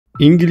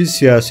İngiliz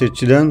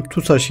siyasetçiden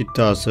Tusaş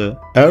iddiası,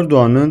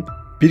 Erdoğan'ın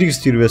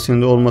BRICS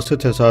zirvesinde olması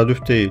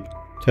tesadüf değil.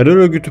 Terör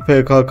örgütü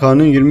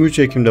PKK'nın 23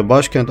 Ekim'de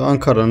başkent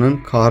Ankara'nın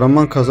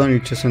Kahramanmaraş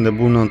ilçesinde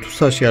bulunan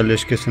Tusaş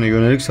yerleşkesine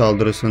yönelik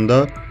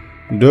saldırısında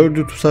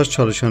 4'ü Tusaş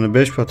çalışanı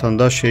 5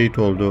 vatandaş şehit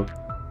oldu.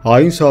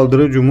 Hain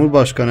saldırı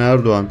Cumhurbaşkanı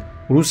Erdoğan,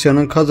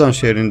 Rusya'nın Kazan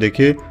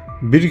şehrindeki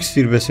BRICS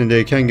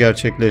zirvesindeyken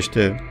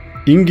gerçekleşti.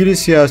 İngiliz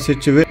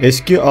siyasetçi ve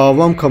eski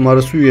Avam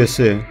Kamerası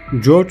üyesi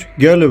George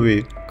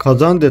Galloway,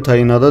 Kazan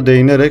detayına da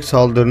değinerek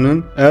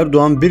saldırının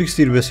Erdoğan BRICS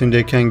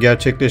zirvesindeyken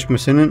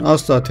gerçekleşmesinin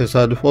asla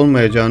tesadüf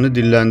olmayacağını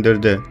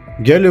dillendirdi.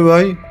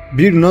 Galloway,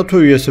 bir NATO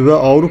üyesi ve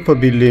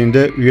Avrupa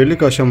Birliği'nde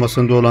üyelik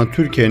aşamasında olan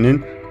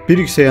Türkiye'nin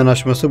BRICS'e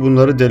yanaşması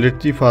bunları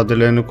delirttiği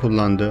ifadelerini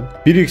kullandı.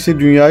 BRICS'i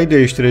dünyayı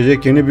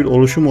değiştirecek yeni bir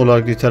oluşum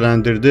olarak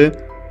nitelendirdi.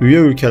 Üye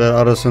ülkeler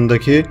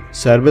arasındaki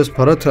serbest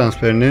para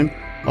transferinin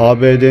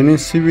ABD'nin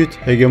sivil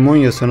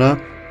hegemonyasına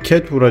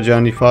ket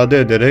vuracağını ifade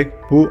ederek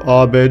bu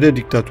ABD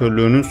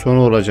diktatörlüğünün sonu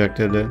olacak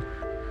dedi.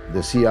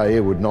 The CIA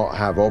would not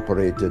have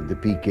operated the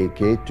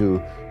PKK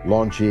to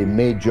launch a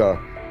major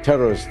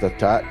terrorist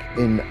attack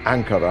in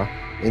Ankara,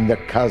 in the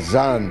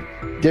Kazan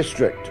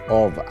district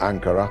of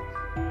Ankara,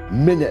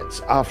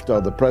 minutes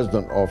after the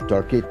president of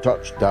Turkey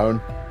touched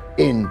down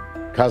in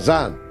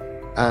Kazan,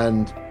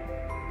 and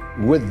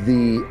with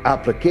the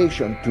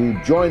application to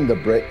join the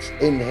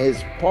BRICS in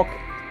his pocket.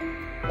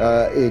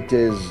 It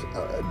is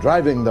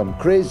driving them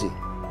crazy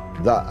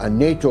that a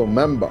NATO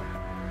member,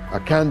 a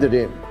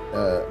candidate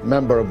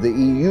member of the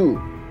EU,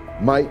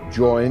 might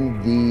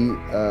join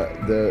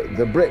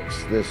the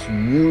BRICS, this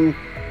new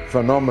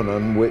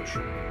phenomenon which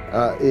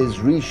is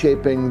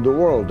reshaping the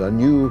world, a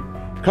new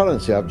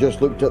currency. I've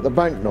just looked at the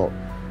banknote,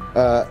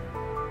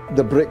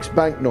 the BRICS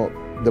banknote,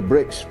 the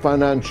BRICS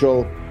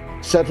financial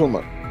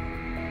settlement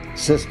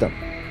system,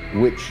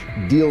 which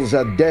deals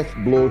a death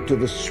blow to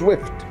the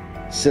SWIFT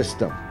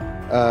system.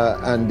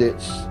 And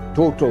its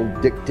total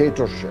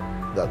dictatorship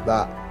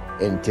that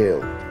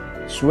entailed.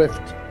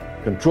 SWIFT,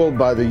 controlled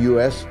by the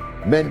US,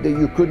 meant that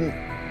you couldn't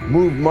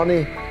move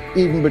money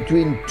even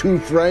between two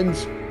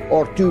friends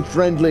or two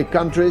friendly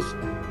countries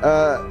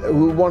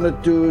who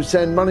wanted to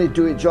send money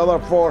to each other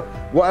for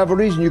whatever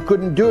reason. You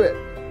couldn't do it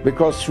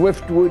because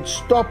SWIFT would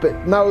stop it.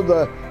 Now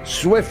the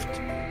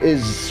SWIFT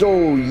is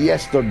so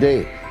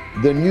yesterday.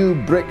 The new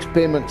BRICS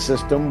payment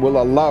system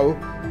will allow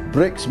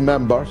BRICS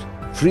members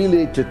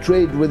freely to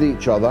trade with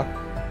each other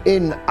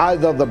in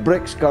either the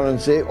BRICS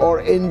currency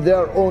or in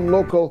their own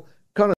local